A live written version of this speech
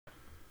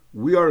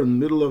We are in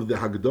the middle of the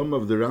Hagdom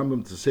of the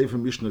Rambam to Sefer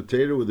Mishnah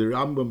Torah, where the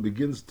Rambam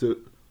begins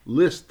to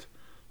list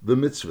the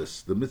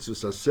Mitzvahs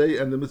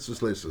Eseh and the Mitzvas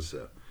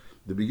Eseh.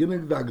 The beginning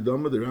of the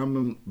Hagdama, the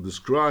Rambam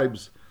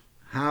describes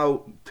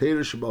how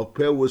Torah Shebal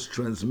Peh was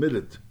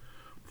transmitted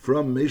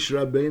from Moshe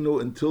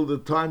Rabbeinu until the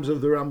times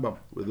of the Rambam,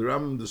 where the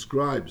Rambam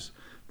describes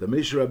that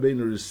Moshe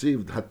Rabbeinu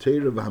received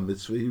HaTorah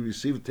v'HaMitzvah, he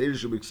received Torah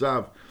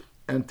Shebiksav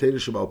and Torah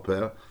Shebal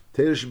Peh.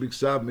 Torah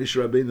Shebiksav, Moshe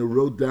Rabbeinu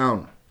wrote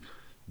down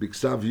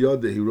Biksav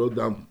Yoda, he wrote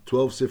down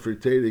 12 Sefer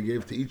Torah, he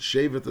gave to each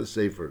Shevet a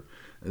Sefer,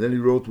 and then he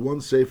wrote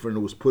one Sefer and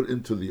it was put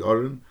into the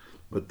Aron.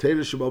 But Torah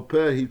Shebal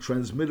Peh, he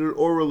transmitted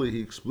orally, he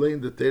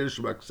explained the Torah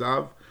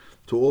Shebaksav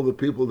to all the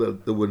people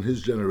that were in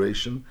his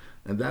generation,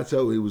 and that's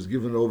how he was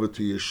given over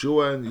to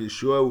Yeshua, and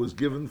Yeshua was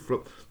given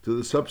to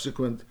the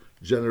subsequent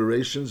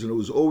generations, and it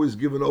was always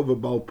given over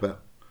Baal Peh.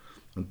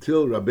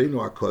 Until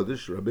Rabbeinu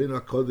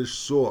HaKadosh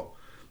saw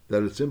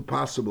that it's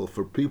impossible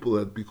for people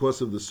that, because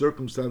of the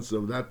circumstances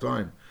of that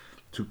time,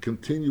 to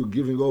continue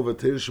giving over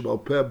Torah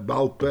Shebal Peh,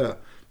 Baal Peh,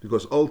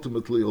 because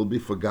ultimately it will be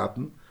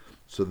forgotten.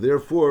 So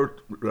therefore,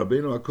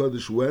 Rabbeinu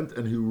HaKadosh went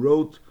and he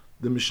wrote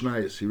the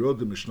Mishnayos. He wrote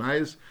the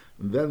Mishnayos,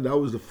 and then that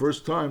was the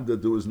first time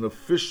that there was an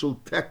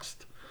official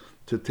text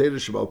to Torah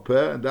Shebal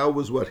Peh, and that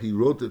was what he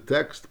wrote the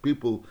text.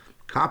 People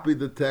copied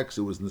the text.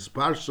 It was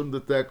nisparsh from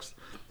the text,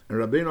 and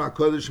Rabbeinu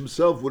HaKadosh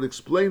himself would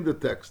explain the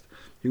text.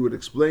 He would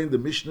explain the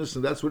Mishnahs,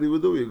 and that's what he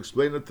would do. He would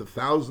explain it to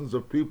thousands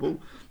of people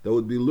that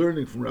would be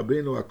learning from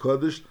Rabbeinu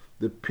HaKadosh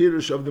the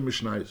Pirush of the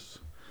Mishnayos.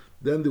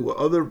 Then there were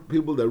other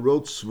people that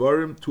wrote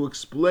Svarim to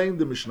explain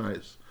the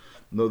Mishnayos.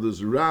 Now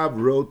there's Rav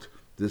wrote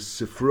the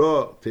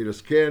Sifra,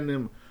 Teras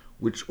Kenim,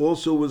 which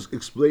also was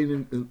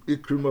explaining an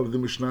Ikrim of the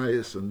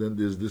Mishnayos, and then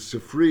there's the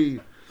Sifri,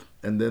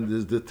 and then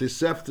there's the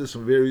Teseftis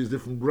and various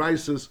different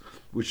brises,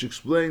 which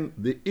explain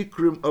the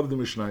Ikrim of the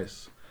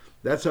Mishnayos.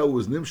 That's how it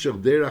was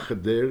Nimshach Derach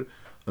Hader,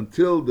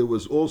 until there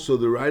was also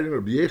the writing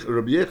of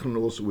Rabbi Yechon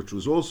also, which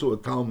was also a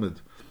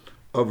Talmud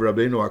of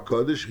Rabbeinu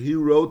HaKadosh. He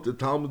wrote the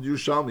Talmud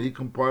Yerushalmi, he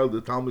compiled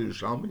the Talmud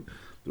Yerushalmi.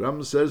 The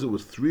Rambam says it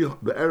was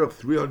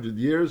 300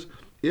 years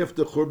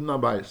after Churban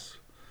HaBayis.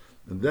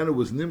 And then it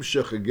was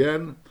Nimshach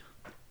again,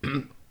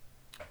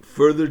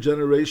 further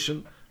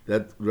generation,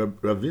 that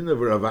Ravina and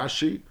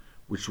Ravashi,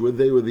 which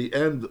they were the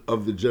end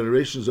of the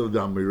generations of the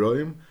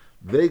Amiroim,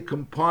 they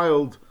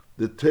compiled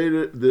the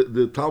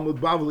Talmud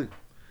Bavli.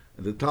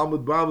 And the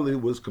Talmud Bavli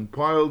was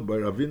compiled by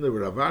Ravina and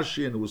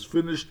Ravashi, and it was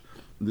finished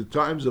in the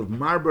times of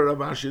Marba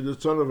Ravashi, the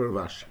son of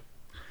Ravashi.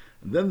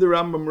 And then the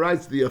Rambam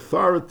writes the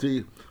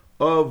authority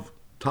of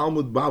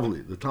Talmud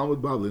Bavli, the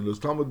Talmud Bavli. And the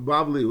Talmud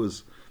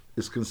Bavli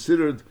is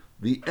considered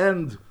the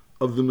end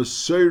of the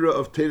Mesorah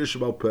of Torah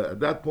Shebal Peh. At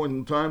that point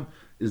in time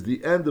is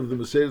the end of the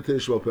Mesorah of Torah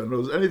Shebal Peh. In other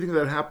words, anything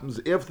that happens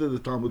after the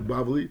Talmud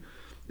Bavli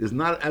is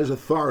not as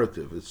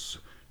authoritative. It's,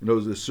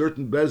 there's a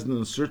certain Bezdin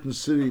in a certain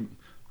city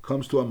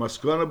comes to a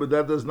maskana, but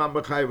that does not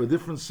mechayev a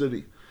different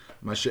city.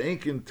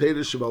 Masha'inkin Torah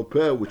Shebal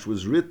Peh, which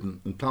was written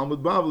in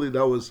Talmud Bavli,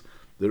 that was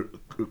the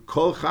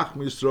Kol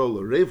Chacham Yisrael,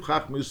 or Rev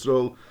Chacham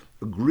Yisrael,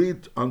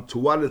 agreed on to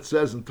what it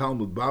says in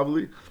Talmud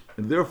Bavli,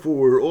 and therefore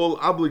we're all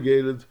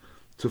obligated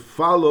to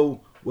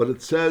follow what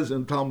it says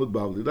in Talmud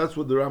Bavli. That's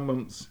what the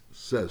Rambam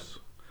says.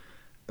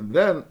 And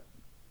then,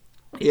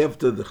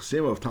 after the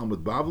Chasima of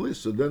Talmud Bavli,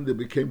 so then there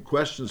became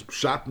questions,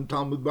 Pshat in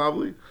Talmud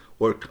Bavli,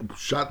 or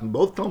Pshat in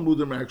both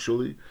Talmudim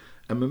actually,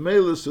 and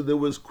Memela, so there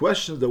was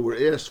questions that were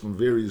asked from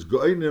various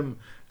Go'inim,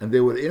 and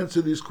they would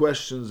answer these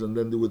questions, and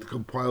then they would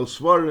compile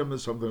Svarim, and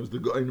sometimes the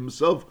Go'inim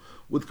himself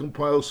would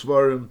compile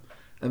Svarim,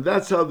 and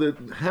that's how the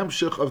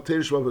Hamshech of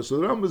Torah Shebal Peh. So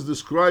the Rambam is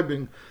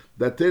describing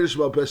that Torah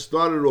Shebal Peh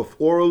started off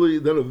orally,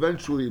 then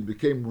eventually it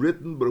became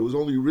written, but it was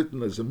only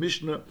written as a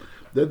Mishnah.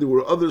 Then there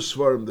were other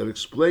Svarim that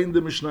explained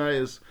the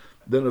Mishnayos.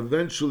 Then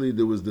eventually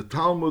there was the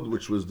Talmud,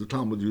 which was the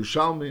Talmud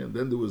Yerushalmi, and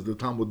then there was the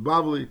Talmud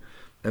Bavli,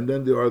 and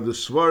then there are the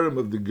Svarim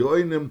of the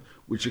Go'inim,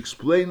 which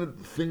explain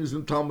things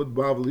in Talmud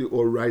Bavli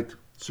or write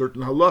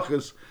certain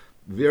halachas,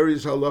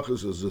 various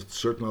halachas, as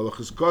certain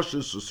halachas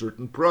koshes, or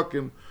certain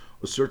prakim,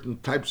 or certain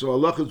types of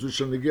halachas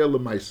which are negel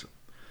l'maisa.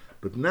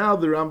 But now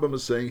the Rambam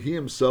is saying he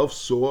himself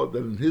saw that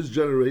in his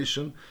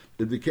generation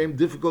it became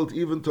difficult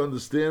even to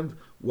understand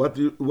what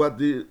the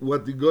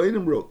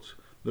Go'inim wrote.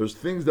 There's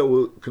things that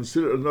were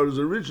considered. In other words,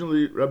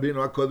 originally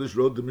Rabbeinu HaKadosh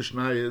wrote the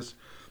Mishnayos,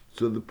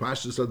 so the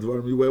Pashtus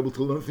Advarim, you were able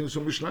to learn things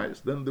from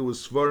Mishnayos. Then there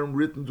was Svarim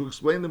written to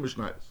explain the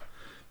Mishnayos.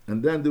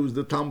 And then there was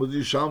the Talmud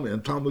Yerushalmi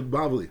and Talmud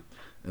Bavli.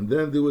 And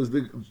then there was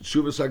the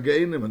Shuvas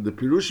HaGeinim and the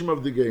Pirushim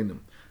of the Geinim.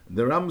 And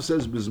the Rambam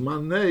says,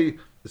 Bizman Nei,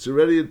 it's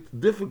already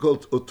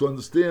difficult to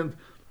understand,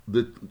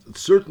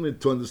 certainly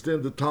to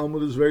understand the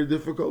Talmud is very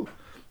difficult.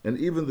 And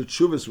even the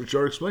Shuvas, which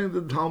are explained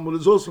in the Talmud,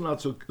 is also not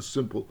so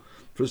simple.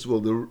 First of all,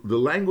 the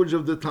language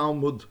of the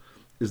Talmud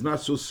is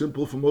not so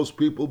simple for most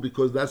people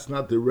because that's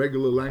not the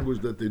regular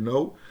language that they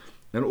know.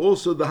 And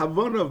also the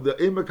Havana of the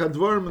Emek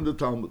HaDvarim in the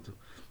Talmud.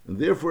 And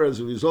therefore,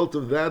 as a result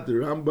of that, the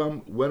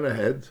Rambam went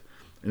ahead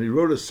and he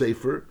wrote a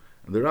Sefer.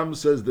 And the Rambam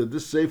says that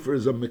this Sefer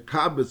is a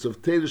Mekabetz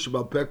of Torah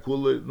Shebal Peh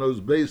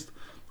Kula, based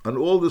on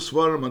all the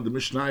Svarim, on the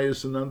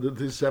Mishnayos, and on the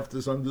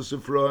Tiseftis, on the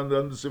Sifra, and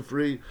on the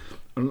Sifri,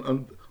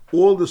 and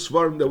all the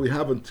Svarim that we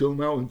have until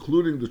now,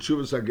 including the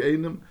Tshuvas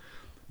HaGeinim.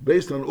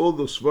 Based on all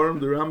those Svarim,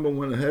 the Rambam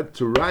went ahead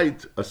to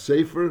write a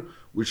Sefer,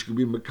 which could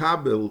be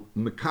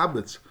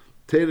Mekabetz,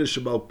 Teira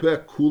Shebal Peh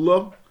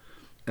Kula,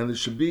 and it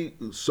should be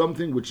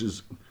something which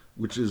is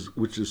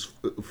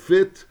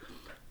fit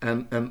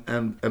and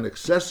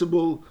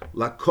accessible,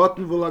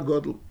 lakotten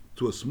v'lagodl,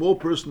 to a small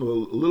person or a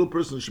little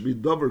person. It should be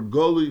davar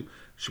goli,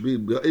 should be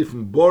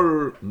eifim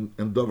borer and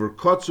davar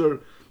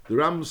kotzer. The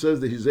Rambam says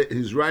that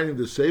he's writing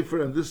the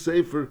sefer, and this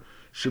sefer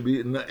should be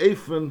in the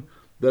eifim,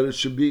 that it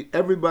should be,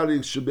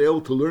 everybody should be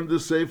able to learn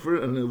this sefer,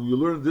 and if you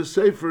learn this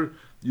sefer,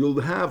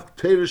 you'll have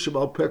teira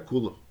shebal peh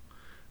kula.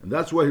 And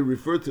that's why he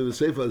referred to the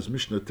sefer as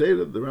Mishnah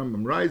Teira. The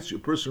Rambam writes, a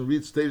person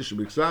reads teira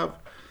shebiksav,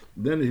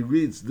 then he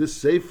reads this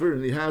sefer,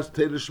 and he has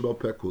teira shebal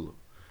peh kula.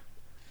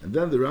 And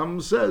then the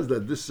Rambam says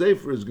that this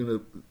sefer is going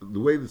to, the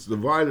way it's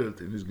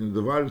divided, and he's going to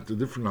divide it into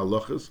different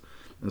halachas.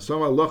 And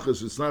some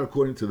halachas, it's not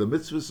according to the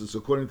mitzvahs, it's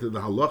according to the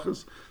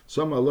halachas.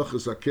 Some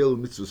halachas are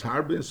killed mitzvahs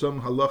harbe, and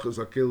some halachas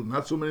are killed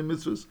not so many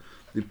mitzvahs,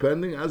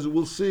 depending, as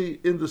we'll see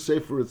in the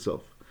sefer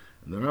itself.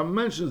 And the Rambam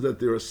mentions that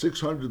there are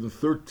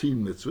 613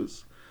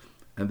 mitzvahs,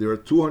 and there are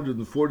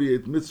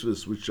 248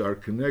 mitzvahs which are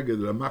keneged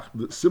ramach,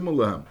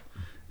 simulahem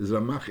is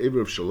ramach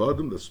ever of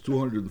shaladim, that's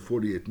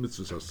 248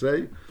 mitzvahs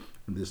aseh,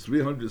 and there's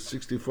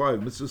 365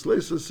 mitzvahs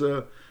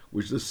leisas,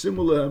 which the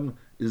simulahem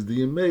is the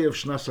yemei of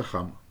shnas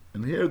hachama.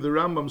 And here the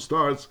Rambam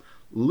starts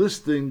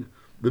listing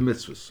the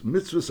mitzvahs.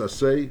 Mitzvahs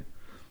aseh,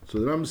 so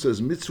the Rambam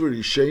says, mitzvah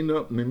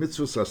rishena mi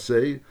mitzvahs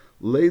aseh,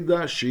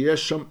 leida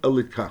sheyesham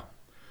elikah,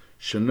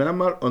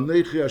 shenamar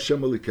onechi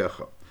Hashem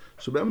elikecha.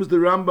 So the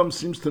Rambam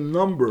seems to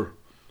number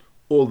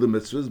all the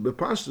mitzvahs, but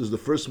Pashtus, the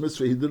first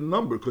mitzvah, he didn't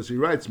number, because he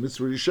writes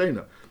mitzvah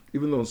rishena,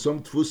 even though in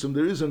some tfusim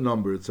there is a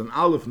number, it's an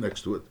aleph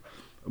next to it.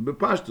 But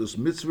Pashtus,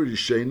 mitzvah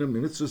rishena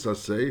mi mitzvahs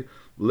aseh,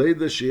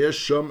 leida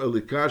sheyesham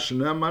elikah,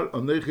 shenamar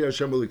onechi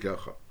Hashem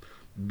elikecha.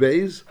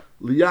 Beis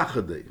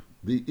liyachadei,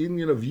 the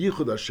union of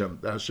Yichud Hashem,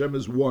 the Hashem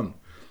is one.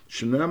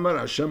 Shnamar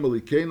Hashem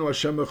Elikeinu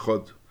Hashem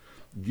Echad.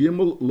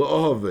 Gimel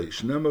la'ohavei,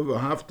 shnamar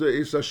v'hafta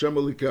es Hashem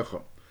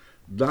Elikecha.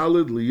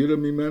 Dalid liyira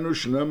mimenu,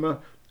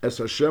 shnamar es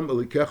Hashem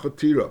Elikecha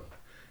tira.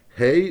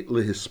 Hey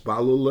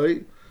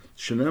lehispalulei,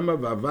 shnamar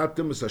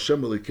v'avatem es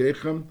Hashem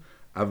Elikechem,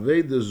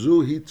 avei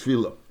dezu hi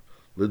tfila.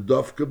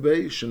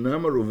 Ledovkabei,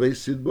 shnamar uvei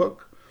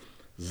sidbok.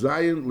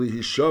 Zayin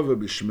lihishava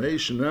b'shmei,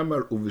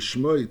 shnamar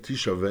uvishmoi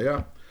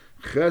tishavea.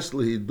 Ches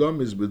lehidom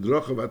is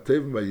bedrochav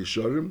atevim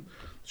vayishorim,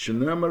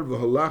 shenamar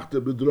v'holachta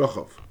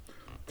bedrochav.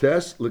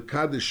 Tes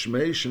lekadish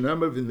shmei,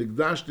 shenamar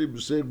v'nigdashti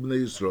b'seir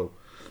b'nei Yisrael.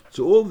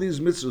 So all these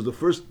mitzvahs, the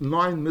first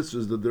 9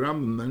 mitzvahs that the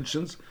Rambam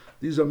mentions,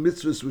 these are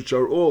mitzvahs which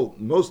are all,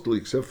 mostly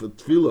except for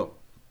tefillah,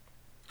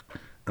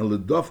 and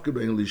ledovke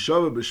and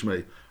lishava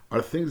b'shmei,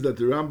 are things that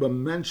the Rambam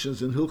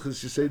mentions in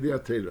Hilchos Yisei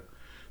Diatera.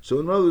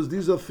 So in other words,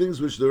 these are things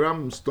which the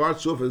Rambam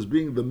starts off as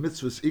being the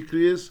mitzvahs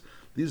ikriyas.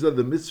 These are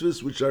the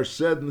mitzvahs which are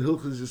said in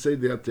Hilchos Yisei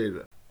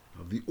Diatera.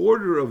 The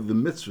order of the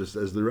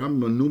mitzvahs, as the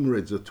Rambam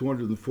enumerates the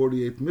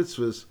 248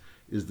 mitzvahs,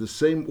 is the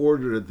same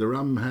order that the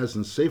Rambam has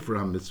in Sefer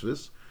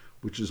HaMitzvahs,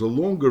 which is a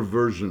longer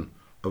version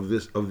of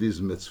these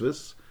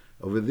mitzvahs.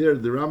 Over there,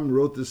 the Rambam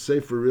wrote this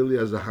Sefer really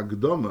as a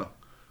Hagdama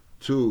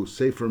to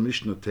Sefer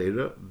Mishnah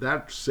Teira.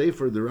 That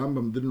Sefer the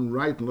Rambam didn't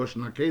write in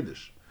Lashon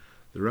HaKodesh.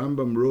 The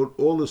Rambam wrote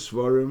all the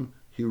Svarim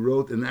he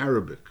wrote in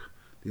Arabic.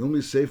 The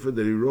only Sefer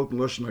that he wrote in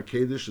Lashon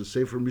HaKodesh is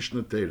Sefer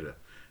Mishnah Teira.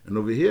 And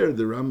over here,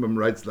 the Rambam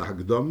writes the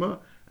Hagdama,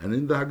 and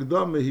in the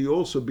Hagdama, he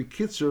also,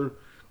 B'kitzer,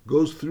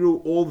 goes through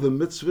all the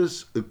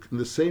mitzvahs in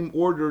the same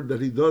order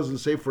that he does in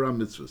Sefer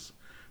HaMitzvahs.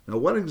 Now,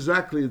 what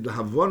exactly the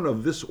Havana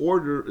of this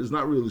order is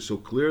not really so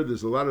clear.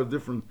 There's a lot of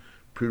different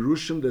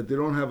Pirushim that they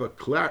don't have a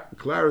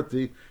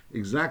clarity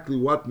exactly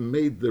what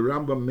made the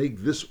Rambam make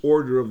this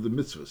order of the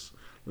mitzvahs.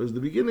 Whereas the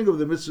beginning of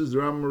the mitzvahs, the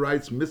Rambam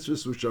writes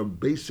mitzvahs which are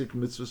basic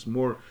mitzvahs,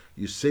 more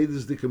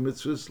Yiseidizdika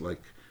mitzvahs,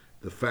 like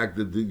the fact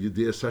that the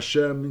Yidiyas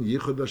Hashem,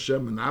 Yichud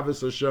Hashem, and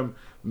Aves Hashem,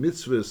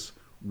 mitzvahs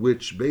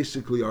which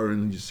basically are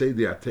in Yisei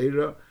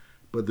Atera,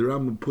 but the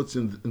Rambam puts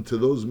into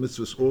those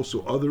mitzvahs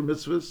also other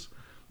mitzvahs.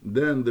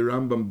 Then the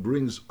Rambam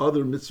brings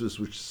other mitzvahs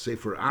which say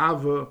for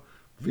Ava,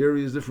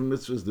 various different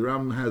mitzvahs. The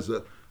Rambam has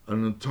an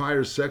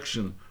entire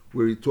section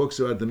where he talks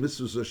about the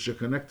mitzvahs which are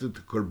connected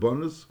to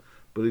Korbanos.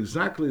 But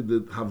exactly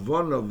the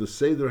Havana of the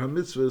Seder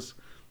HaMitzvahs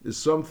is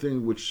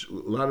something which a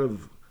lot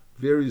of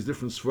various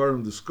different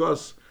Svarim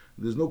discuss.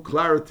 There's no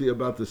clarity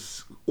about the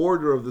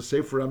order of the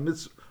Sefer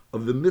HaMitzvahs,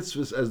 of the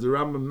mitzvahs as the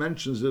Rambam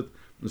mentions it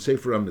in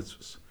Sefer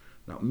HaMitzvahs.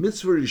 Now,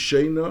 mitzvah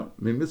rishena,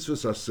 mi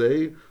mitzvahs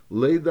aseh,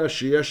 leida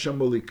sheyesham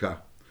olikah,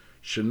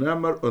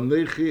 shenamar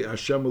onechi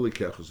Hashem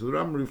olikecha. So the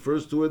Rambam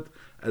refers to it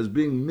as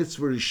being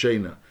mitzvah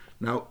rishena.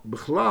 Now,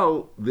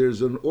 B'chlal,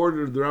 there's an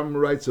order, the Rambam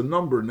writes a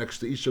number next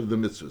to each of the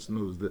mitzvahs. In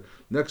other words, the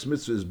next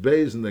mitzvah is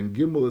Beis, and then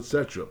Gimel,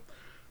 etc.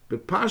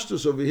 But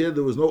Pashtus over here,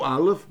 there was no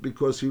Aleph,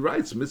 because he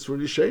writes mitzvah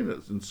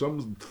rishena. In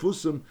some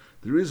Tfusim,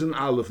 there is an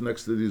Aleph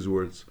next to these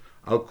words.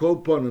 Al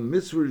kol ponim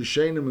mitzvah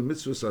rishenim and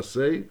mitzvahs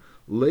aseh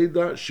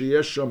leida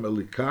sheyesh sham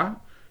elika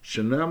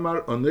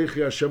shenamar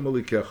onechi Hashem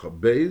elikecha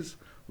beis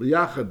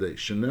liyachadei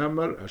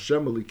shenamar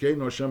Hashem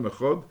elikeinu Hashem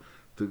echad,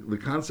 the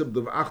concept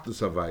of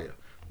achdus havaya.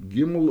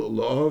 Gimel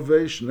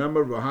lahavei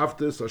shenamar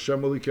v'haftes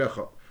Hashem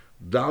elikecha.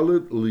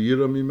 Dalit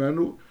liyira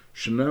mimenu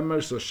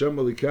shenamar Hashem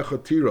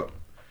elikecha tira.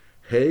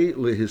 Hey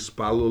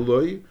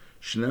lehispaloloi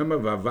shenamar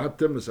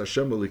v'avatem es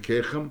Hashem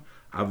elikechem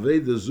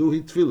avei de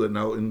zuhi tefillah.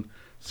 Now in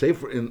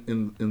Sefer in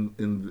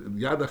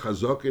Yad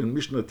HaChazak in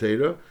Mishnah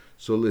Torah,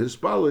 so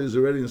lehispalo is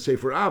already in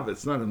Sefer Av.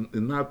 It's not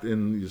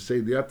in you say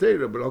the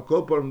Torah, but Al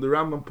Kol Parim the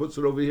Rambam puts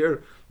it over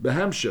here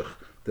behemshech,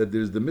 that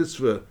there's the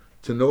mitzvah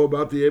to know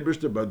about the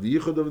Eibishter, about the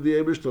yichud of the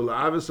Eibishter,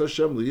 la'avis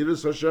Hashem,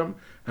 le'iris Hashem,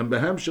 and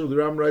behemshech the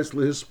Rambam writes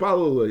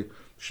lehispalo lei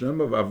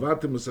shnema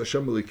v'avatim es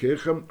Hashem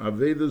elikechem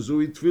avei de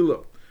zui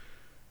tefillah.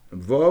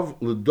 Vav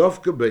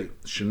ledovka bei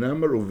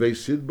shenemar uvei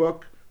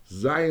sidbok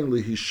zayin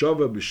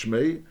lehishava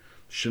b'shmei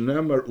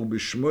Shenamar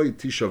ubishmoi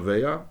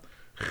tishaveya,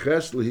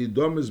 ches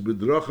lehidomis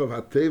bedrochav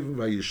hatevim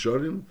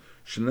vayishorim,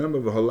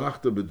 shenamar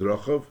v'halachta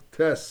bedrochav,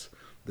 tes,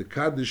 the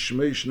kaddish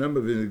shmei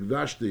shenamar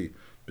v'nigdashti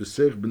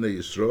b'seich b'nei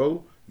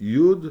Yisrael,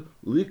 yud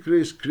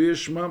likreis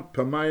kriyashma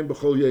pamayim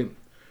b'chol yem,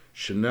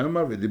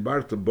 shenamar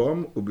v'dibarta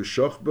bom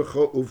ubishoch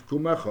b'cho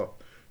uvkumecha,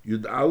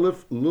 yud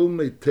aleph lul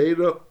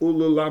meitera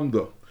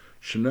ulelamdo,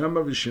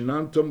 shenamar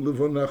v'shinantom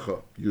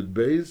levonecha, yud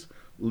beis,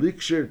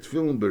 liksher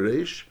tfilin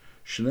bereish,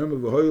 Shnema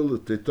v'hoyel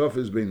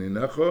tetofes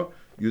beinenecha,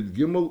 Yud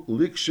Gimel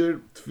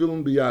liksher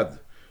tefillin biyad.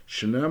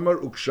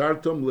 Shnemar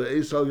ukshartom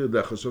le'es al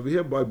yadecha. So over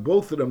here, by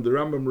both of them, the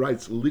Rambam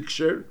writes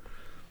liksher.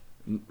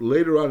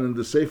 Later on in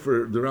the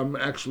Sefer, the Rambam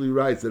actually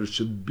writes that it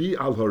should be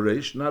al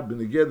haresh, not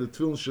beneged the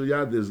tefillin shel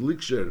yad is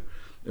liksher,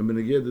 and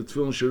beneged the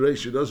tefillin shel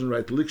reish, he doesn't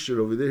write liksher.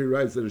 Over there, he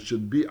writes that it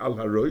should be al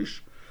haresh,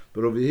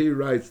 but over here he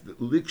writes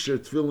liksher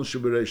tefillin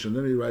shel bereish, and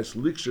then he writes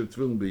liksher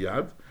tefillin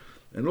biyad.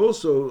 And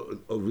also,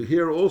 over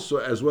here also,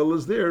 as well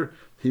as there,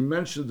 he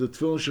mentioned the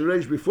Tefillin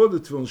Shereish before the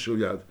Tefillin Shel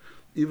Yad,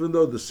 even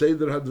though the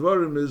Seder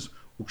HaDvarim is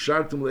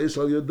Ukshartim le'es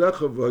al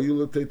yadecha v'hayu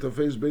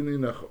l'teitafes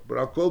beinenecha. But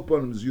I'll call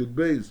upon him is Yud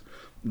Beis,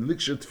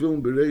 Liksher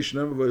Tefillin Bereish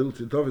Shnema v'hayu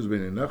l'teitafes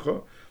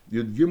beinenecha,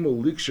 Yud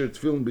Gimel Liksher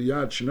Tefillin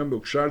Biyad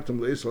Shnema Ukshartim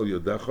le'es al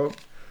yadecha,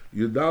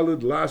 Yud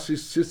Daled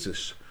Lasis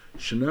Tzitzis,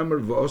 Shnema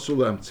v'osu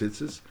lam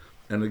tzitzis.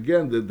 And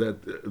again,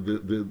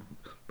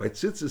 by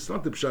tzitzis, it's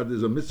not the pshat,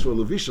 there's a mitzvah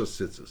levishas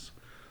tzitzis.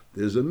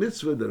 There's a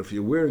mitzvah that if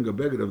you're wearing a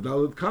beged of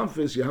Dalit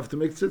Kamfis, you have to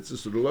make tzitzis.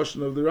 So the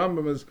Lashon of the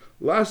Rambam is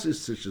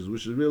Lasis tzitzis,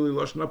 which is really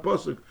Lashon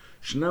HaPosuk.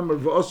 Shnemer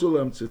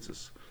v'osulem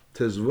tzitzis.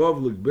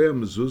 Tezvov l'gbei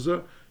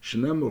mezuzah,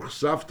 shnemer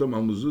chsaftam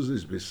al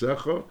mezuzahis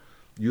b'secha,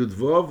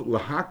 yudvov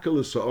l'hakel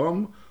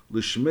l'sa'om,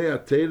 l'shmei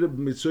ateidah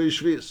b'mitzvah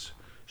shvis.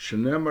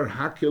 Shnemer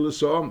hakel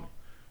l'sa'om.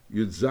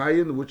 Yud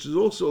Zayin, which is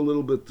also a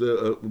little bit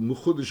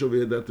mechudish over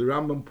here, that the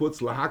Rambam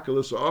puts l'hakel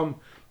l'sa'om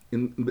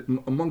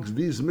amongst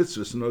these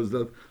mitzvahs. Notice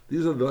that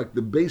these are like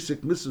the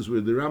basic mitzvahs where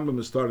the Rambam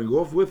is starting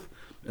off with,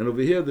 and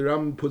over here the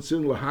Rambam puts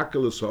in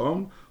lahakel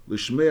l'sa'om,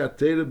 l'shmei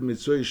ateidah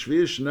b'mitzvah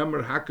shvius,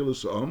 nemer hakel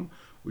l'sa'om,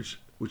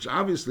 which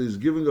obviously is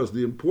giving us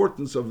the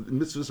importance of the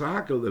mitzvahs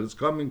hakel, that it's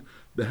coming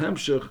the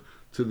hemshech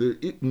to the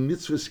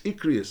mitzvahs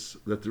ikriyas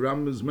that the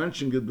Rambam is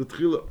mentioning at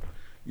B'tchila.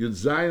 Yud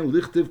Zayin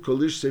lichtiv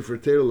kolish sefer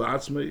Torah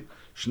la'atzmei,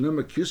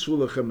 shnemer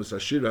kisvu lechem es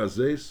ashir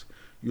hazeis,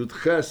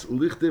 Yud Ches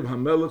lichtiv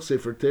hamelech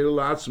sefer Torah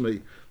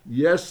la'atzmei,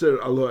 Yeser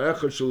alo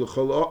echad shel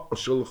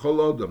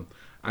chol adam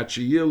at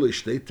sheyeh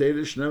le'shtei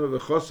Torah shnema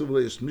v'chosav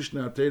le'es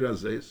mishnah Torah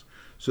zeis.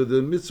 So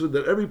the mitzvah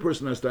that every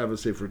person has to have a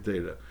sefer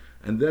Torah,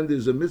 and then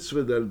there's a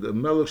mitzvah that the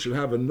melech should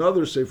have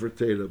another sefer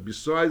Torah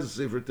besides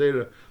the sefer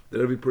Torah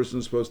that every person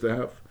is supposed to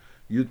have.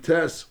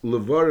 Yutes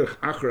levarich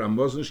achar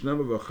hamazon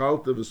shnema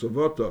v'chalta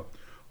v'savota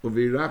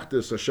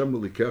u'v'irachtes Hashem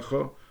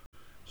l'ikecha.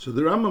 So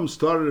the Rambam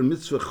started a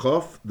mitzvah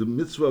chof, the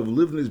mitzvah of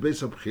living is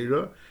beis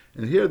habchira.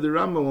 And here the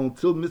Rambam,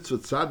 until mitzvah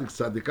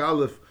tzaddik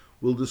aleph,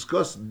 will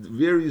discuss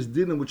various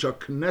dinim which are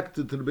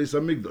connected to the Beis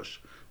HaMikdash.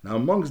 Now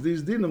amongst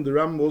these dinim, the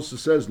Rambam also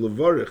says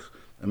levarich,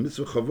 a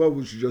mitzvah chavav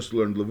which you just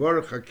learned,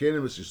 levarich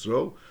hakenim es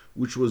Yisrael,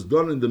 which was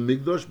done in the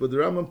Mikdash, but the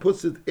Rambam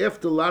puts it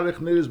after larich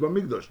neris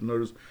b'Mikdash. In other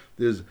words,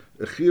 there's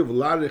a chiyuv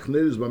larich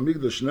neris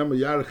b'Mikdash, nema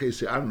yarech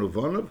eisi ar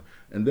novanov,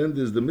 and then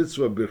there's the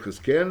mitzvah birchas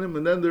kenim,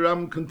 and then the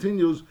Rambam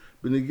continues,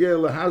 b'negei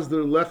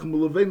lahazder lechem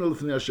uleveinu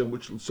l'fnei Hashem,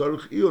 which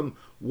tzarich iyun.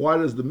 Why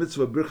does the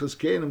mitzvah birchas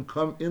kenim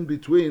come in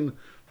between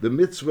the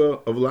mitzvah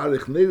of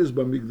larich neris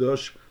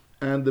b'Mikdash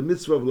and the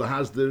mitzvah of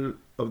lahazder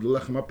of the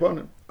lechem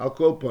aponim,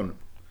 alkol ponim?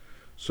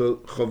 So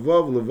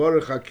chavav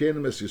levarich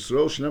hakenim es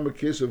Yisrael, shnemer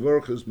kesef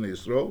varich es bnei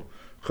Yisrael,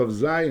 chav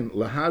zayin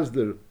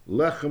lahazder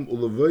lechem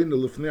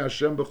uleveinu l'fnei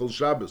Hashem b'chol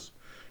Shabbos,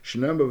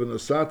 shnemer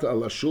v'nosata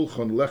al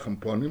hashulchan lechem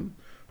ponim,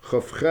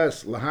 chav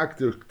ches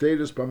lahaktir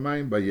k'teres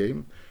pamayim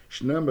bayim,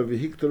 shnemer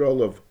v'hikter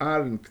olav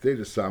arin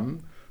k'teres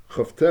sam,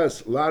 chav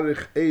tes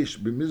larich eish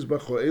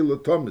b'mizbach ho'el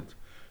tomid,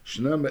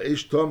 shnemer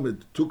eish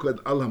tomid tukad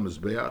al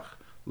hamizbeach,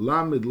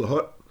 lamid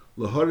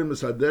lahorim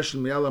es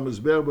hadeshen mi'al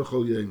hamizbeach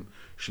b'chol yem,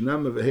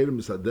 Shnema v'herim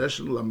is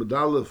hadeshen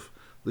lamedalef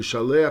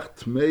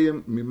l'shaleach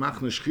tmeim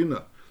mimachne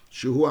shchina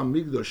shehu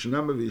amigdosh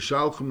shenema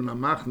v'yishalchu min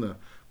hamachna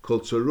kol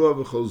tzarua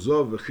v'chol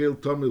zov v'chil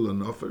tomi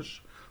l'nofesh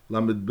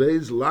lamed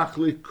beis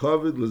lachli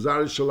kovid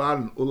l'zari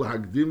shalarin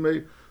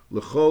ulhagdimei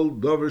l'chol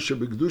dover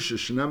shebekdusha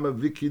shenema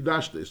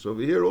v'kidashte. So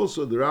over here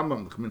also the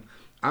Rambam, I mean,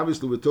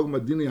 obviously we're talking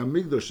about Dini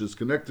HaMikdash is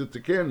connected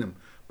to Kenim,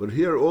 but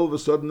here all of a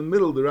sudden in the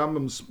middle the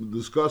Rambam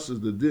discusses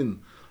the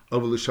din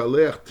of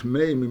l'shaleach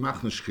tmei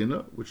mimachna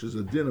shchina, which is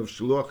a din of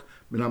shaloch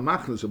min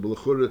hamachna, so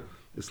b'lechura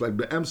it's like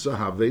be'emsa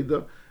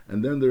haveda,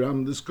 and then the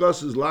Rambam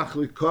discusses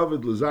lachli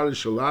kovid l'zari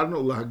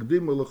shalarno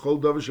l'hagdim l'chol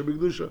davar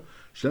shebekdusha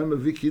shem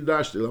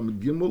v'kidash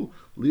lamed gimel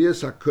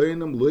liyes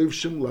hakoinim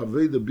loivshim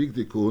l'aveda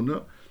bigdi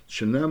kuhuna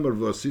shenemar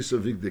v'asisa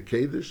vigdi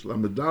kedesh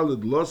lamed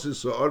daled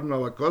losis ha'orna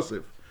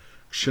l'kosef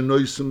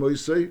kshenoisem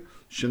moisei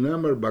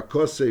shenemar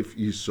b'kosef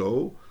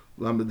yiso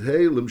lamed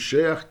hei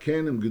l'msheach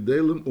kenim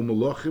gedelim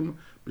u'melochim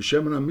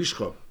b'shemen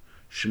ha'mishcha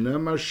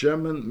shenemar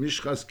shemen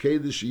mishchas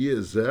kedesh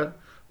yezeh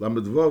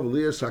lamed vav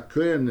liyes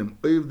hakoinim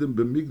oivdim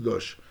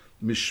b'migdosh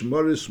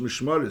mishmaris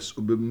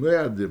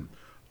u'b'meadim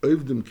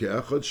oivdim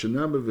ke'achad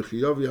shenemar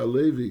v'chiyavi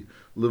ha'levi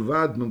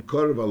levad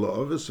memkorav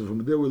ha'la'ovis. So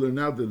from there we learn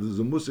out that there's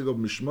a musig of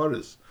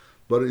mishmaris,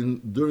 but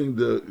during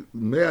the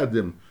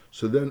meadim,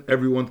 so then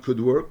everyone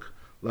could work.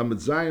 Lamed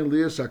zayin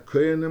liyes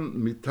hakoinim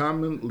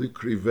mitamin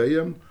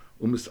likriveyim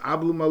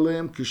u'misablim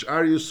aleim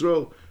kish'ar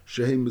Yisrael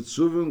shehi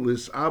mitzuvim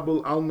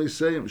lis'abel al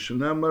meseim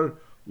shenemar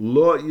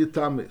lo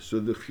yitame. So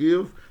the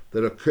chiyuv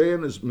that a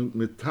kohen is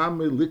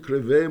mitame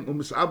likriveyim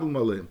u'misablim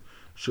aleim.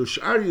 So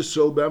sh'ar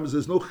Yisrael b'amas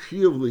there's no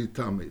chiyuv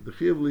lihitame. The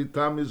chiyuv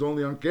lihitame is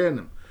only on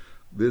kenim.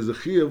 There's a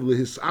chiyuv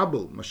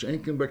lihisabel.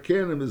 Mashenkin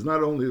b'kenim is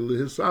not only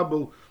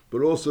lihisabel,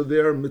 but also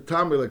there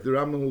mitame, like the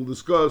Rambam will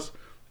discuss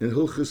in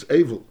Hilchis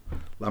Eivel.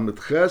 Lamed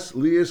ches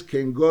liyes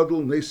ken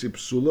godel nesi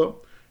psula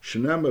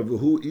shenema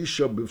v'hu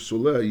isha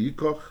b'psula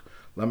yikoch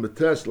lamed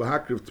tes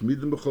lahakriv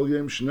tmidim b'chol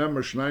yem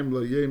shenema shnaim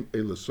layem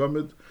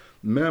elasomid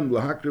mem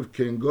lahakriv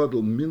ken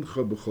godel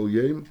mincha b'chol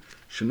yem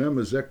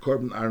shenema zeh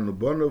korban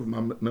arnobonov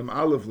mem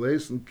aleph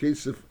leisen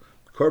kesef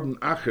korban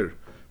acher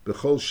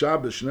b'chol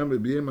Shabbos shenema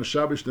b'yem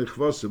ha-Shabbos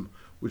nechvosim,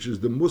 which is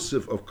the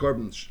musaf of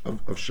korban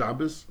of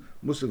Shabbos,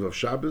 musaf of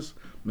Shabbos.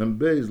 Mem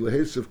beis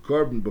lehesef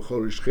korban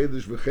b'chol rish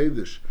chedesh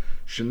v'chedesh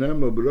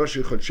shenema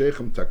b'rosh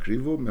chodshechem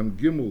takrivu. Mem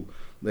gimul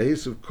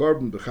lehesef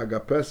korban b'chag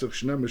haPesach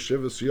shenema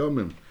shevas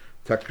yomim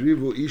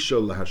takrivu isha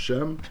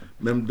lahashem.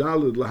 Mem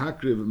daled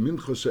lahakriv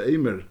minchos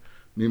ha'emer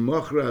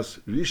mimochras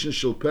rishon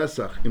shel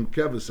Pesach im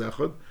keves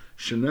echad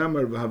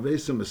shenemar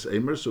v'havesem es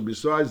emer. So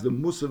besides the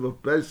musaf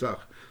of Pesach,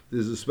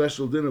 there's a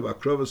special din of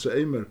akrovas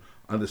ha'emer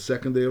on the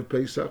second day of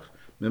Pesach.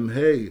 Mem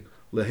hey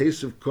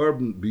lehesef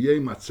korban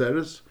b'yem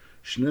atzeres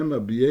shnema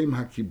b'yem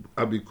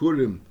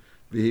habikurim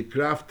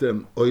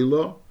v'hikraftem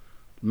oilo.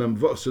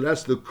 So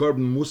that's the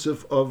korban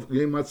musaf of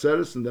yem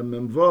atzeres, and then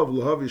memvav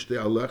lehavish te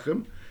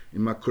alechem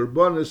im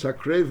hakorbanis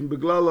hakreven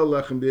beglal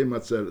alechem b'yem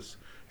atzeres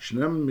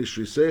shnema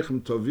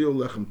mishrisechem toviu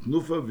lechem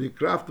tnufa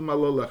v'hikraftem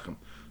alo lechem.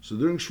 So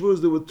during Shavuos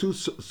there were two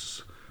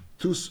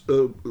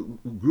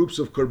groups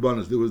of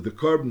korbanos. There was the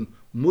korban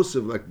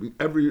musaf, like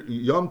every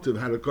Yom Tov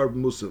had a korban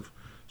musaf.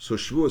 So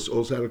Shavuos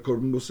also had a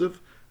korban musaf,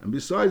 and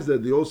besides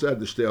that, they also had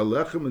the shtei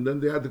alechem, and then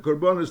they had the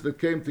korbanos that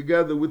came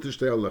together with the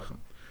shtei alechem.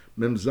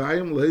 Mem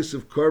zayim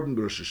lehesef korban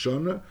b'Rosh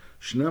Hashanah,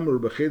 shnemer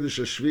b'chedesh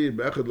hashvi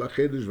b'echad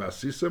lachedesh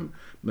v'asisem.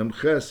 Mem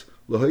ches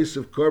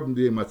lehesef korban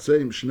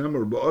b'yematzeim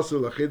shnemer b'oser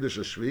lachedesh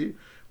hashvi,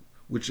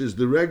 which is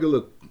the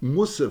regular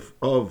musaf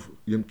of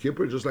Yom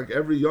Kippur, just like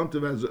every Yom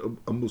Tov has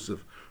a musaf.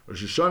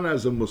 Rosh Hashanah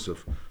has a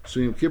musaf,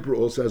 so Yom Kippur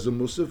also has a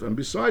musaf, and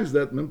besides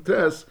that, Mem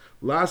tes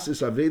las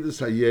is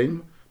avedas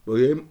hayem.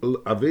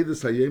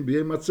 Avedas hayem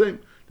b'yem matzim.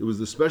 There was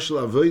the special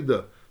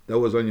aveda that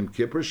was on Yom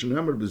Kippur.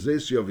 Shenemar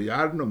b'zeis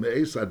yoviyarno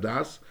me'eis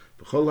adas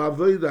v'chol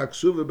aveda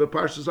aksuva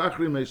b'parshas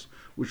achrimes,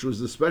 which was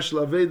the special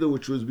aveda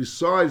which was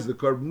besides the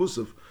korban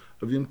musaf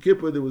of Yom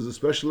Kippur. There was a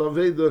special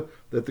aveda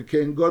that the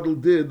Kohen Gadol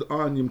did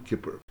on Yom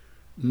Kippur.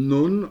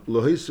 Nun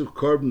lohesef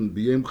korban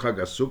b'yem chag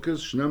hasukos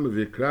shenemar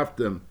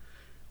v'yikraftem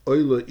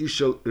oila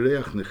ishal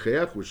reach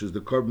necheach, which is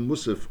the korban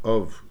musaf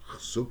of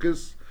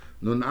Sukkos.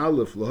 Nun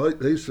aleph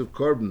lohesef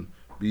korban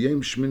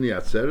b'yem shmini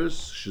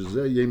atzeres,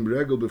 shezeh yem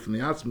regel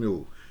b'fnei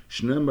atzmiu,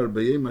 shnemar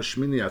b'yem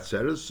hashmini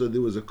atzeres. So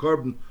there was a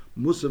korban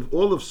musaf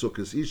all of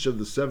Sukkot, each of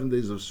the 7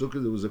 days of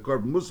Sukkot there was a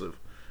korban musaf,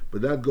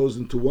 but that goes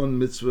into one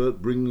mitzvah,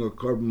 bringing a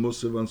korban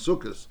musaf on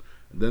Sukkot.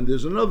 And then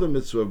there's another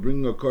mitzvah of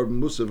bringing a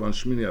korban musaf on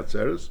shmini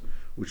atzeres,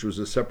 which was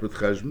a separate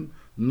cheshbon.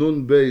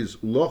 Nun beis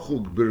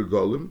lochug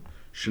b'regolim,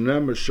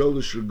 shnemar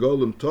sholish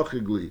regolim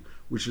tochigli,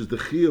 which is the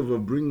chiyuv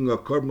of bringing a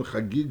korban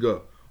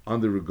chagiga on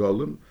the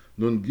regolim.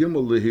 Nun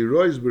gimel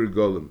lehirois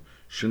b'regolim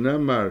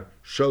shenemar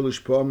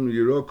shalish pam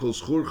yirokol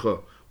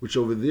schurcha, which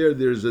over there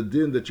is a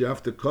din that you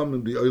have to come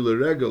and be oile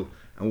regel,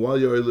 and while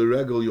you're oile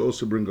regel you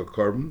also bring a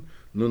korban.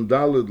 Nun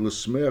daled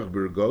l'smeach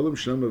b'regolim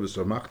shenemar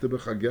v'samachta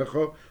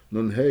b'chagecha.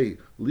 Nun hey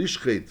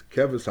lishchet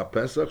keves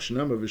hapesach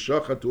shenemar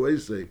v'shachat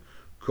u'esei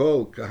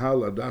kol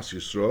kahal adas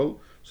Yisrael.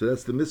 So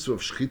that's the mitzvah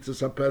of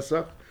shchitas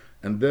hapesach.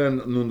 And then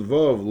nun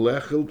vav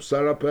lechel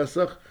psar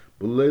hapesach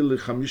b'leil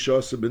chamisha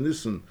asa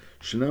b'nissen,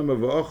 shenema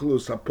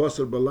v'ochlus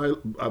haposer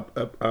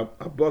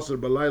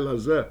b'layla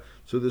zeh.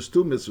 So there's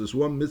two mitzvahs,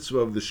 one mitzvah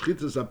of the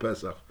Shchitas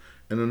HaPesach,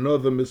 and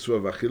another mitzvah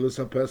of Achilas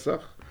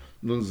HaPesach.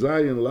 Nun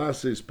zayin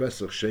lase is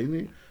Pesach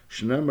Sheni,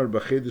 Shnemar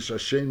b'chedesh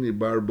hasheni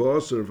bar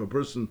ba'aser. If a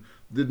person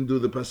didn't do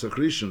the Pesach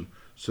Rishon,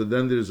 so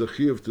then there is a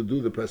chiyuv to do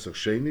the Pesach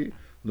Sheni.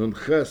 Nun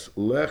ches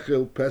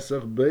lechel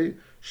Pesach Bei,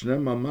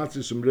 Shnemar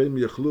matzis umreim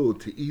yechlu,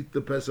 to eat the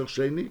Pesach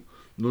Sheni.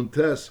 Nun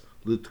tes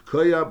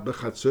l'tkoya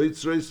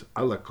b'chatzoitzreis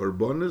ala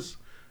korbonis,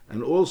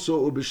 and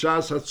also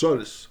ubishas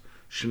hatzoris.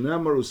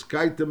 Shnemar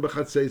uskaitem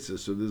b'chatzeitzes.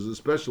 So there's a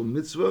special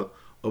mitzvah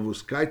of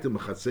uskaitem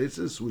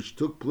b'chatzeitzes, which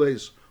took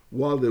place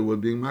while they were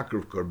being makar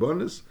of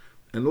korbonis,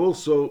 and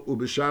also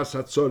ubishas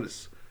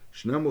hatzoris.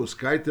 Shnemar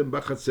uskaitem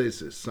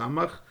b'chatzeitzes.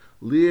 Samach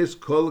lies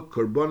kol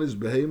korbonis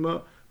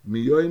behema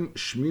miyoim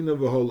shmina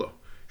v'hola.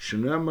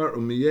 Shnemar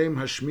umiyem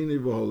hashmini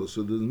v'hola.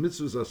 So the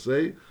mitzvahs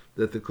say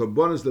that the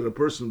korbonis that a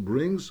person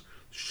brings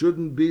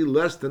shouldn't be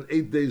less than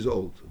 8 days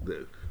old.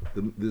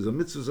 There's a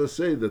mitzvah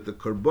say that the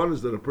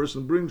korbanos that a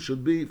person brings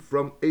should be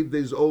from 8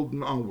 days old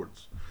and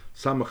onwards.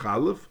 Samach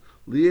Aleph,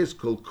 lies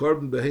kol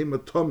korban behema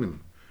tomim.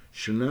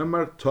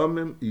 Shenemar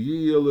tomim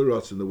yiyel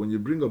erotzin. That when you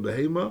bring a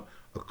behema,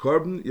 a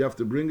korban, you have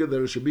to bring it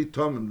that it should be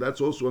tomim.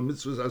 That's also a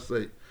mitzvah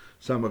say.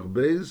 Samach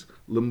Beis,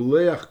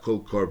 lemleach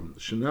kol korban.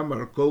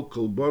 Shenemar kol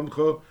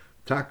kolboncho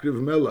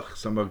takriv melach.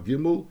 Samach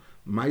Gimel,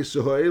 maise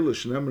ho'ela.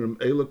 Shenemar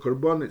eila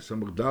korbani.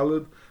 Samach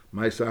Daled,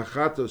 maise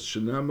achatos.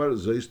 Shenemar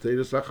zois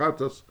teres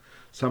achatos.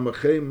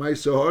 Samachei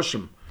maise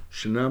hoshem.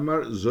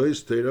 Shenemar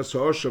zois teres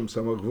hoshem.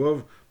 Samach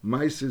Vov,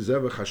 maise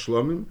zevach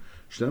hashlomim.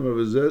 Shenemar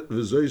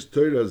v'zois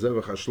teres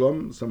zevach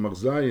hashlomim. Samach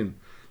Zayin,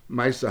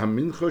 maise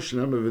hamincho.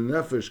 Shenemar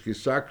v'nefesh ki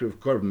sakriv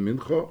korban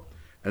mincho.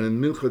 And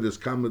in mincha there's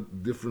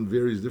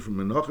various different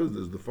menachas.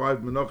 There's the 5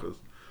 menachas,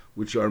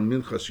 which are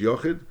minchas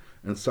yochid,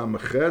 and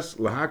samaches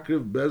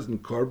lahakriv bezn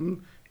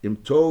korban im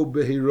to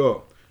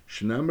behiro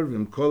shnamer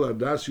v'im kol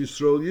adas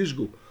yisrael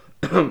yishgu.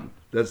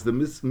 That's the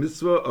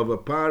mitzvah of a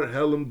par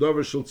helam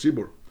dover shel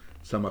tzibur.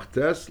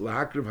 Samachtes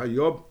lahakriv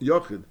hayob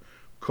yochid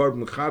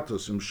korban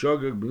chatos im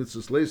shogeg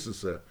b'mitzvas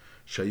eseh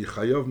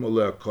sheyichayav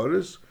moleh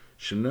koris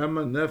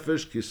shnema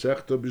nefesh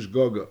kisechto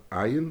bishgoga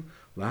ayin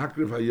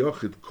lahakriv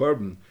hayochid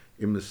korban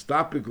im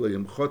mistapikle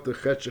im chote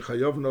chet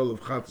shechayovno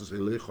of chatos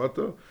elei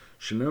choto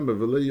shenemar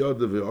v'lei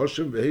yoda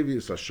v'oshem v'hevi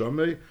es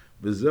hashomei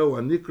v'zeu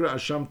anikra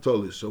asham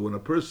toli. So when a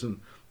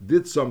person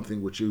did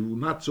something which is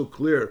not so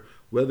clear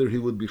whether he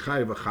would be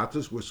chayav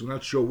achatos, we're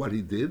not sure what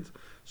he did,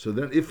 so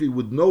then if he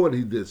would know what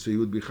he did, so he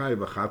would be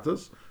chayav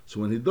achatos. So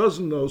when he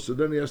doesn't know, so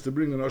then he has to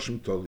bring an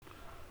osham toli.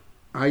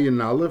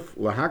 Ayin Aleph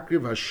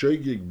lahakriv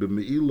hashogig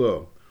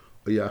b'meila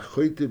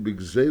oyachoite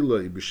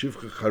b'gzela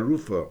b'shivcha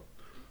charufa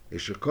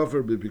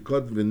Eshekofer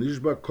b'pikod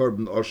v'nishba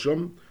korban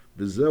osham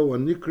v'zeu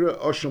anikra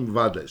osham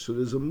vadai. So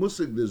there's a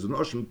musik, there's an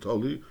osham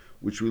toli,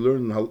 which we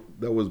learned how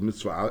that was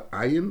mitzvah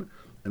ayin,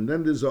 and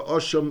then there's a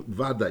osham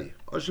vadai.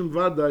 Osham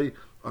vadai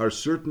are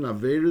certain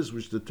averes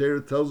which the Torah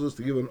tells us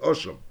to give an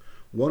osham.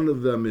 One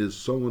of them is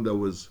someone that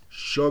was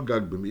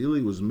shogag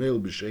b'mili, was male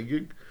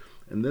b'shegig,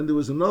 and then there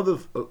was another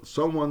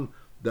someone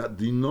that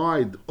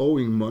denied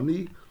owing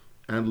money,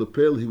 and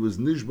lepel he was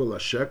nishbal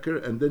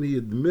hasheker, and then he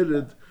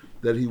admitted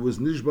that he was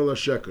nishbal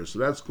hasheker. So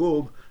that's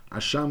called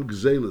asham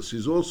gzelis.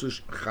 He's also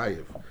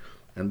chayev.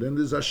 And then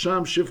there's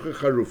asham shivcha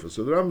charufa.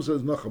 So the Rambam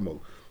says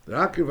nachamol. The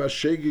akiv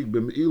hashegig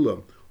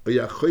b'meila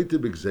oyachoyte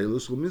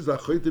b'gzelis. What means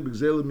achoyte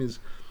b'gzelis means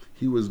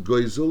he was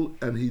goizel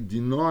and he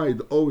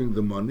denied owing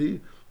the money,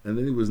 and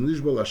then he was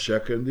nishbal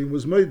hasheker, and then he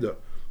was meida.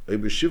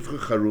 B'shivcha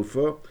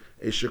charufa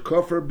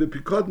eshekofer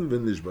b'pikoden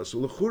v'nishba. So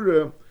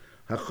l'chure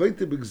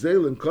hachoyte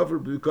b'gzelis and kofer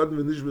b'pikoden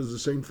v'nishba is the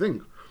same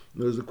thing.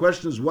 The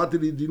question is, what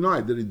did he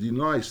deny? Did he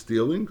deny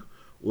stealing,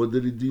 or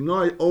did he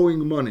deny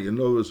owing money? In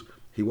other words,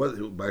 he was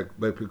by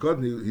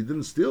pekod, he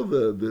didn't steal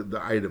the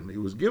item. He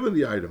was given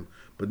the item,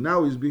 but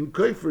now he's being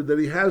kaifer that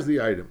he has the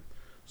item.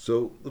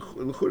 So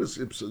why does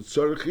the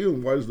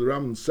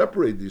Rambam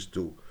separate these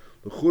two?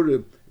 If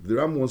the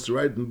Rambam wants to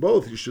write in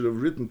both, he should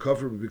have written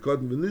kafir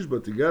pekod and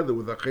v'nishba together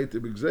with achete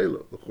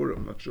b'gzela.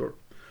 I'm not sure,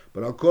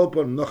 but I'll call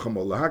upon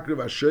nachamol lahakriv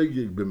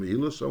hashegig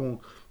b'meila,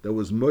 someone that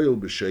was moil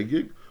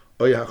b'shegig.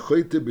 Someone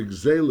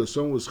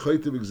was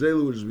choyte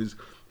b'gzela, which means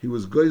he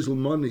was geisel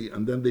money,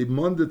 and then they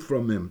monded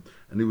from him,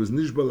 and he was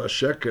nishbal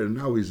hasheker, and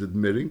now he's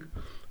admitting.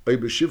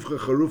 B'shivcha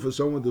charufa,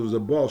 someone that was a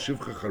ball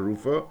shivcha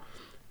charufa,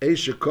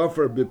 eishe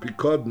kafar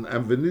b'pikoden,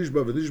 and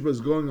v'nishba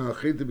is going on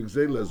choyte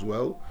b'gzela as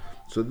well.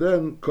 So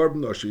then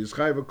korban osham is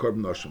chayva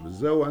korban osham.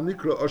 Zeu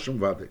anikra osham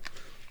vade.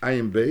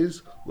 Ayin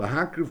beis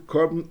lahakriv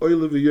korban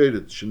oile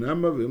v'yodet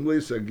shenama v'imlei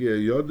sagia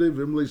yode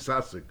v'imlei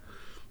sasik.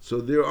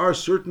 So there are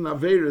certain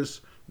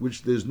averes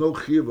which there's no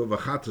chiyuv of a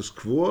chatas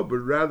kvuah, but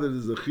rather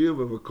there's a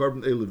chiyuv of a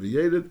korban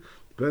elevated,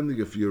 depending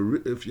if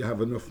you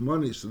have enough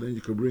money, so then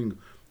you can bring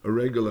a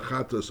regular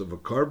chatas of a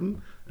korban,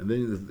 and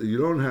then if you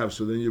don't have,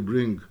 so then you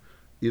bring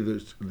either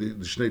the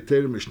Shnei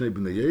Terim or Shnei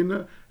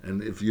B'nayena,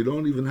 and if you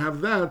don't even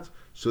have that,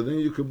 so then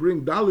you could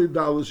bring Dali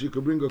Dalos, you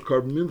could bring a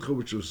Korban Mincha,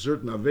 which is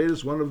certain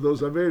Averis. One of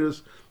those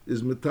Averis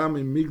is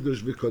Metami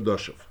Migdash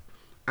V'Kodoshav.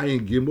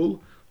 Ayin Gimel,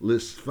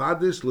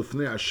 L'Sfadis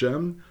L'Fnei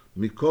Hashem,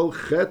 Mikol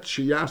Chet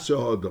Sheyase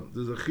Hodam.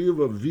 There's a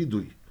Chiyuv of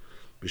Vidui.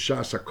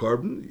 B'Shas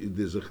HaKorban,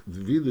 there's a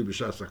Vidui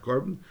B'Shas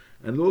HaKorban,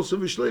 and also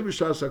Vishlei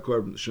B'Shas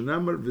HaKorban.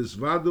 Shenemar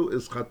V'Zvadu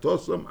Es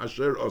Chatosam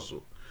Asher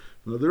Osu.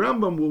 Now the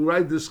Rambam will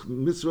write this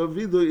mitzvah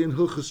vidui in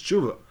Hilchas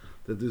Tshuva,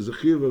 that there's a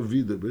chiyuv of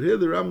vidui. But here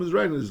the Rambam is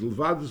writing, is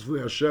L'vadus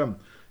V'li Hashem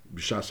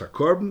B'Shas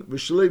HaKorban,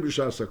 V'Shlei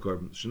B'Shas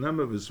HaKorban.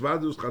 Shenemar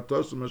V'Zvadus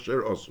Chatosam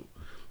Asher Osu.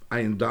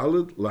 Ayin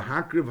Daled,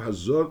 L'Hakriv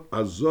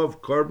Hazov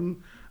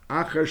Korban,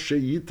 Achar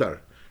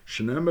Sheyitar.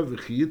 Shenemar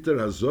V'Chiyitar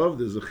Hazov,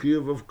 there's a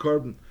chiyuv of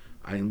Korban.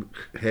 Ayin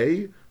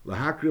Hey,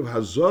 L'Hakriv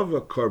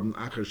Hazov Korban,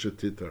 Achar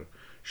Shetitar.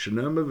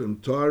 Shenemar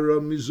V'Mtara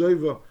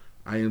Mizoiva.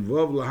 Ayin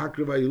Vov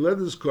L'Hakriv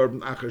Ayiledis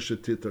Korban, Achar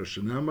Shetitar.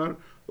 Shenemar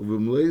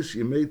Uv'Mleis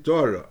Yemei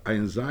Torah.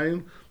 Ayin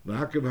Zayin,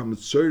 L'Hakriv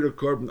HaMetzoyra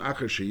Korban,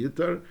 Achar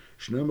Sheyitar.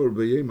 Shenemar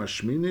B'Yem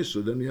Hashmini,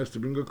 so then he has to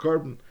bring a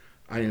Korban.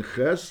 Ayin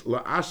Ches,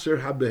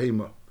 La'aser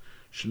HaBehema.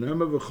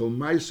 Shenemar V'chol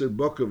Meiser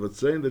Bokav, it's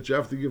saying that you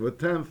have to give a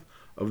tenth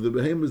of the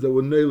behemoths that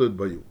were nailed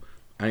by you.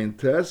 Ayin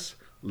Tes,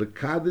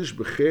 L'Kadish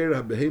B'cher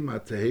HaBehema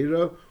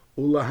HaTehera,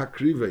 Ula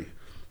HaKrivei.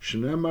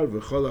 Shenemar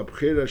V'chol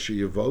HaBchera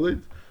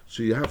Sheyevolid.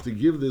 So you have to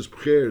give this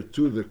b'cher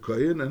to the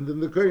kohen, and then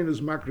the kohen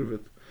is makrivet.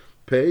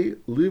 Pei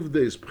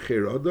livdeis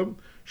b'cher adam,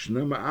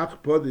 shnema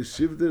ach podi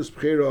sivdeis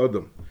b'cher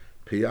adam.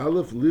 Pei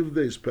aleph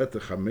livdeis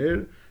petach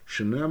hamer,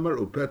 shenemar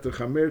u petach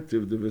hamer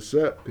tivde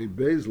v'seh. Pei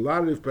beis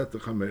lariv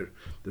petach hamer.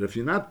 That if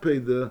you not pay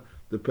the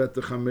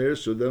petach hamer,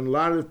 so then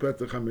lariv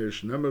petach hamer,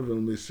 shenemar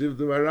v'l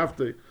misivde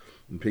v'arafte.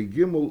 And pei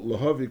gimel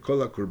lahavi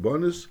kol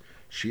ha-korbanis,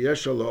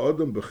 sheyesh ala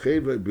adam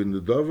b'cheva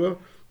b'nedava,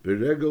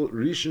 b'regel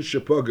rishon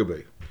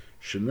shepogabei.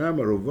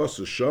 Shenamar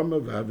Uvasu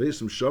Shama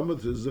V'Havesim Shama.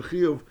 There's a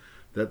chiyuv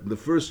that the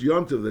first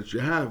yontiv that you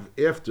have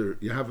after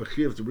you have a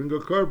chiyuv to bring a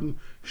korban, you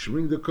should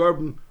bring the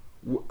korban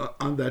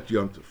on that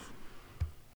yontiv.